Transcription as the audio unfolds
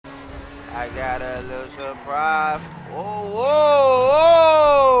I got a little surprise. Whoa, whoa,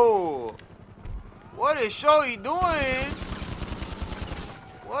 whoa! What is Shorty doing?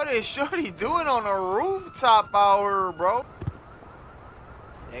 What is Shorty doing on the rooftop out here, bro?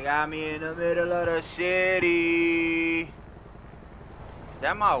 They got me in the middle of the city. Is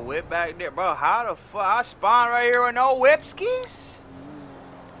that my whip back there? Bro, how the fuck? I spawned right here with no whip skis?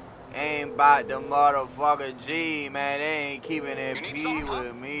 Ain't about the motherfucker G, man. They ain't keeping it P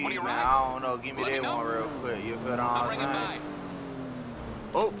with me, man. I don't know. Give me that one real quick. You feel what I'm saying?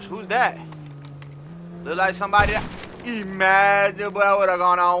 Oops, who's that? Look like somebody that... Imagine, but I would've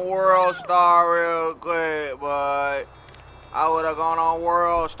gone on World Star real quick, but I would've gone on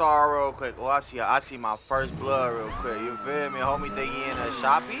World Star real quick. Oh, I see my first blood real quick. You feel me? Homie think he in a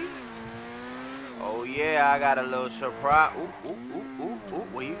shoppy? Oh yeah, I got a little surprise. Oop, oop, oop, oop,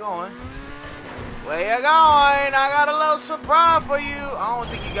 oop. Where you going? Where you going? I got a little surprise for you. I don't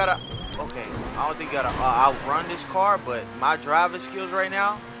think you gotta... Okay, I don't think you gotta outrun this car, but my driving skills right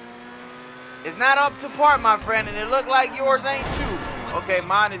now, it's not up to par, my friend, and it look like yours ain't too. Okay,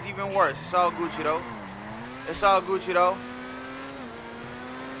 mine is even worse. It's all Gucci, though. It's all Gucci, though.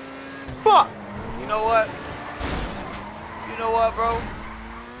 Fuck! You know what? You know what, bro?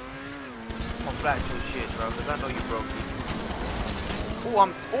 I'm gonna flat your shit, bro, because I know you broke me.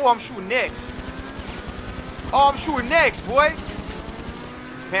 Ooh, I'm shooting next. Oh, I'm shooting next, boy.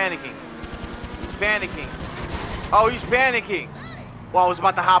 He's panicking. He's panicking. Oh, he's panicking. Well, I was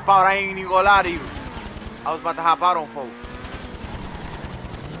about to hop out. I ain't even gonna lie to you. I was about to hop out on folks.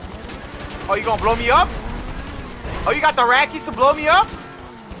 Oh, you gonna blow me up? Oh, you got the rackies to blow me up?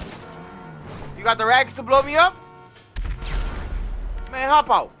 You got the rackies to blow me up? Man, hop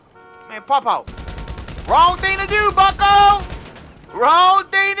out. Man, pop out. Wrong thing to do, bucko. Wrong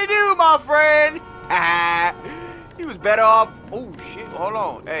thing to do, my friend. He was better off. Oh, shit. Hold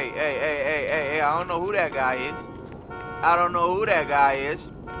on. Hey. I don't know who that guy is. I don't know who that guy is.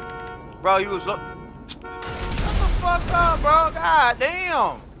 Bro, he was... Shut the fuck up, bro. God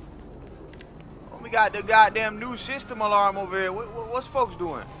damn. We got the goddamn new system alarm over here. What's folks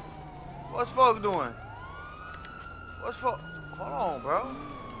doing? What's folks doing? What's folks... Hold on, bro.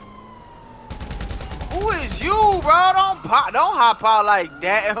 Who is you, bro? Don't hop out like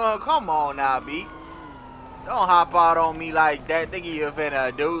that. Come on now, B. Don't hop out on me like that. Thinking you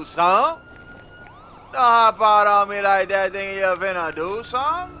finna do something. Don't hop out on me like that, thinking you finna do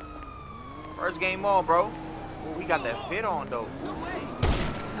something. First game on, bro. Ooh, we got that fit on, though.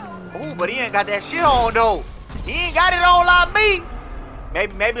 Ooh, but he ain't got that shit on, though. He ain't got it on like me.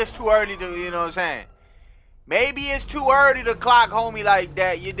 Maybe it's too early to, you know what I'm saying? Maybe it's too early to clock homie like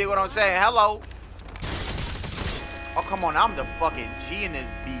that. You dig what I'm saying? Hello. Oh, come on. I'm the fucking G in this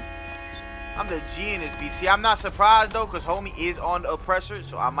beat. I'm the G in this beat. See, I'm not surprised, though, because homie is on the oppressor,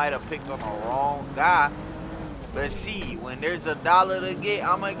 so I might have picked on the wrong guy. But see, when there's $1 to get,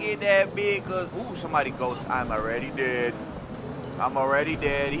 I'm going to get that big, because, ooh, somebody goes, I'm already dead. I'm already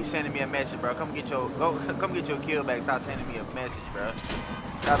dead. He's sending me a message, bro. Come get your kill back. Stop sending me a message, bro.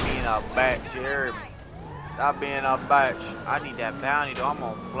 Stop being a batch, you heard me? Stop being a batch. I need that bounty, though. I'm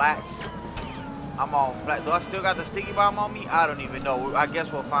on flats. I'm on flats. Do I still got the sticky bomb on me? I don't even know. I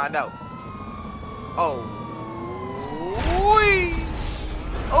guess we'll find out. Oh. Ooh-wee.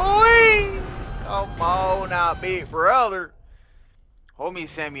 Ooh-wee. Come on now, big brother. Homie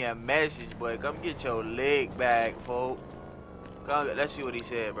sent me a message, boy. Come get your leg back, folks. Let's see what he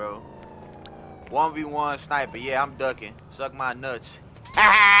said, bro. 1v1 sniper. Yeah, I'm ducking. Suck my nuts.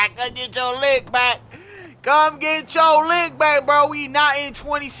 Come get your leg back. Come get your leg back, bro. We not in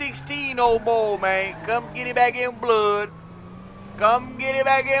 2016 no more, man. Come get it back in blood. Come get it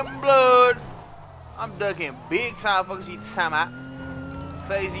back in blood. I'm ducking big time. Fuckers you time out.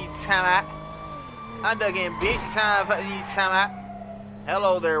 Fuckers you time out. I'm ducking big time. Fuckers you time out.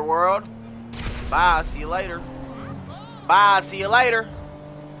 Hello there, world. Bye. See you later. Bye. See you later.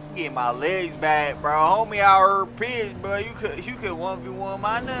 Get my legs back, bro. Homie, our pitch, bro. You could 1v1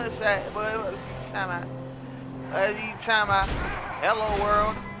 my nutsack, but what you time out? What you time out? Hello,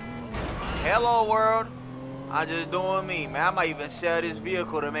 world. Hello, world. I'm just doing me, man. I might even sell this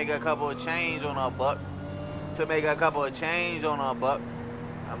vehicle to make a couple of change on a buck. How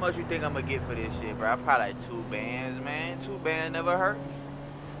much you think I'm gonna get for this shit, bro? I probably like 2 bands, man. 2 bands never hurt.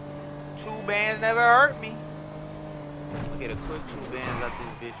 2 bands never hurt me. I'm gonna get a quick 2 bands out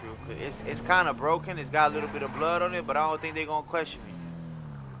this bitch real quick. It's kind of broken. It's got a little bit of blood on it, but I don't think they gonna question me.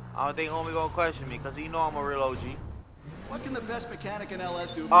 I don't think homie gonna question me, cause he know I'm a real OG. What can the best mechanic in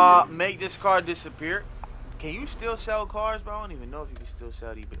LS do? Make this car disappear. Can you still sell cars, bro? I don't even know if you can still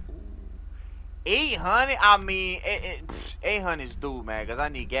sell these. 800? I mean, 800 is due, man, because I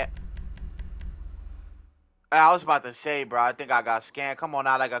need gas. I was about to say, bro, I think I got scammed. Come on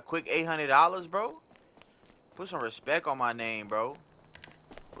now, like a quick $800, bro. Put some respect on my name, bro.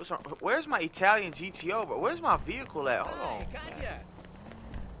 Where's my Italian GTO, bro? Where's my vehicle at? Hold on.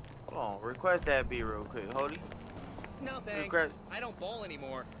 Hold on. Request that B real quick, Hody. No thanks. I don't bowl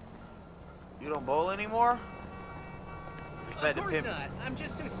anymore. You don't bowl anymore? Of course not. I'm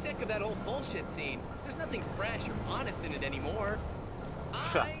just so sick of that old bullshit scene. There's nothing fresh or honest in it anymore.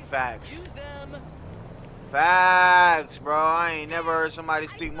 Facts. Use them. Facts, bro. I ain't never heard somebody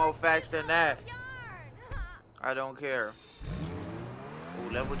speak more facts than that. I don't care. Ooh,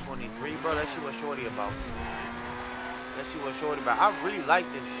 level 23, bro. Let's see what shorty about. Let's see what shorty about. I really like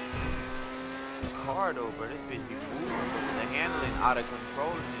this car though, bro. This bitch be moving, bro. The handling out of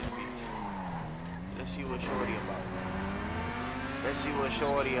control in this bitch. Let's see what shorty about. Let's see what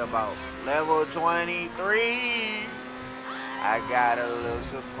shorty about. Level 23. I got a little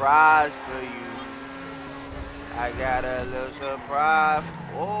surprise for you. I got a little surprise.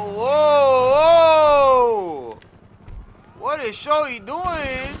 Whoa, whoa, whoa! What is Shorty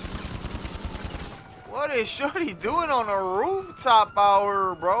doing? What is Shorty doing on the rooftop out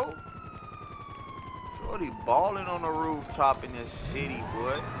here, bro? Shorty balling on the rooftop in this city,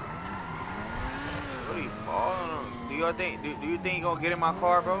 boy. Shorty balling on. Do you think he gonna get in my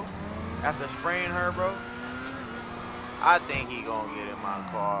car, bro? After spraying her, bro? I think he gonna get in my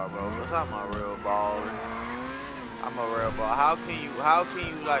car, bro. Cause I'm a real baller. I'm a real baller. How can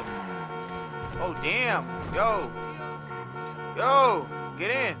you like? Oh damn, yo,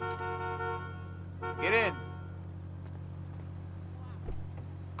 get in. Get in.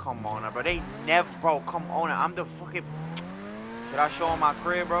 Come on, bro. They never, bro. Come on. I'm the fucking. Should I show him my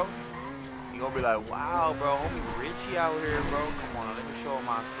crib, bro? You gonna be like, wow, bro. Homie Richie out here, bro. Come on. Let me show him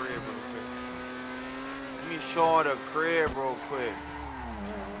my crib real quick. Let me show him the crib real quick.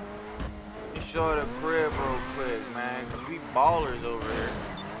 Let me show him the crib real quick, man. Cause we ballers over here.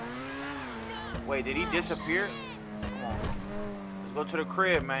 Wait, did he disappear? Come on. Let's go to the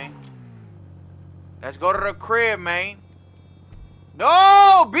crib, man. Let's go to the crib, man.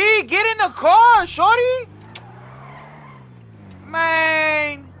 No, B, get in the car, shorty.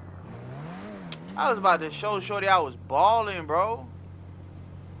 Man. I was about to show shorty I was balling, bro.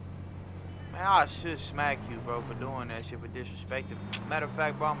 Man, I should smack you, bro, for doing that shit, for disrespecting. Matter of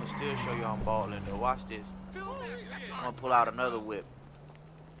fact, bro, I'm gonna still show you I'm balling, though. Watch this. I'm gonna pull out another whip.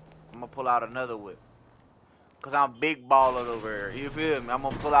 Cause I'm big baller over here. You feel me? I'm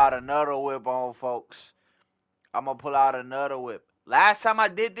gonna pull out another whip on folks. Last time I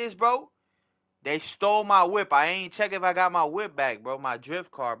did this, bro, they stole my whip. I ain't check if I got my whip back, bro. My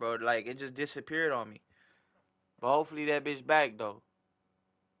drift car, bro. Like, it just disappeared on me. But hopefully that bitch back, though.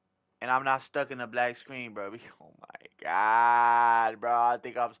 And I'm not stuck in the black screen, bro. Oh, my God, bro. I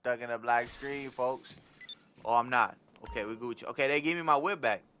think I'm stuck in the black screen, folks. Oh, I'm not. Okay, we Gucci. Okay, they gave me my whip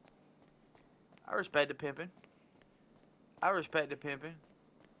back. I respect the pimping.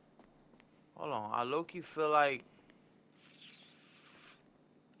 Hold on. I low-key feel like...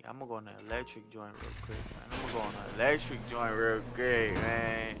 Yeah, I'm gonna go on the electric joint real quick,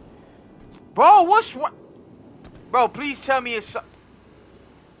 man. Bro, what's what? Bro, please tell me it's...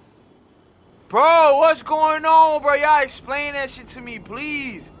 Bro, what's going on, bro? Y'all explain that shit to me,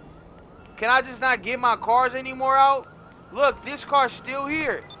 please. Can I just not get my cars anymore out? Look, this car's still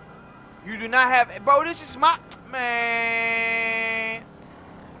here. You do not have... Bro, this is my... Man.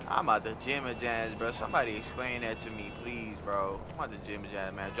 I'm out the gym and jazz, bro. Somebody explain that to me, please, bro. I'm out the gym and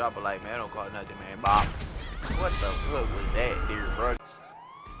jazz, man. Drop a like, man. Don't call nothing, man. Bob. What the fuck was that, dear, bro?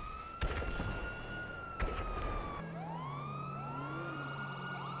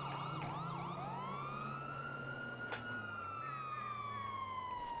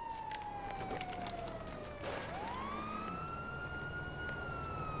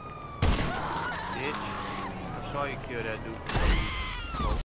 Bitch. I saw you kill that dude.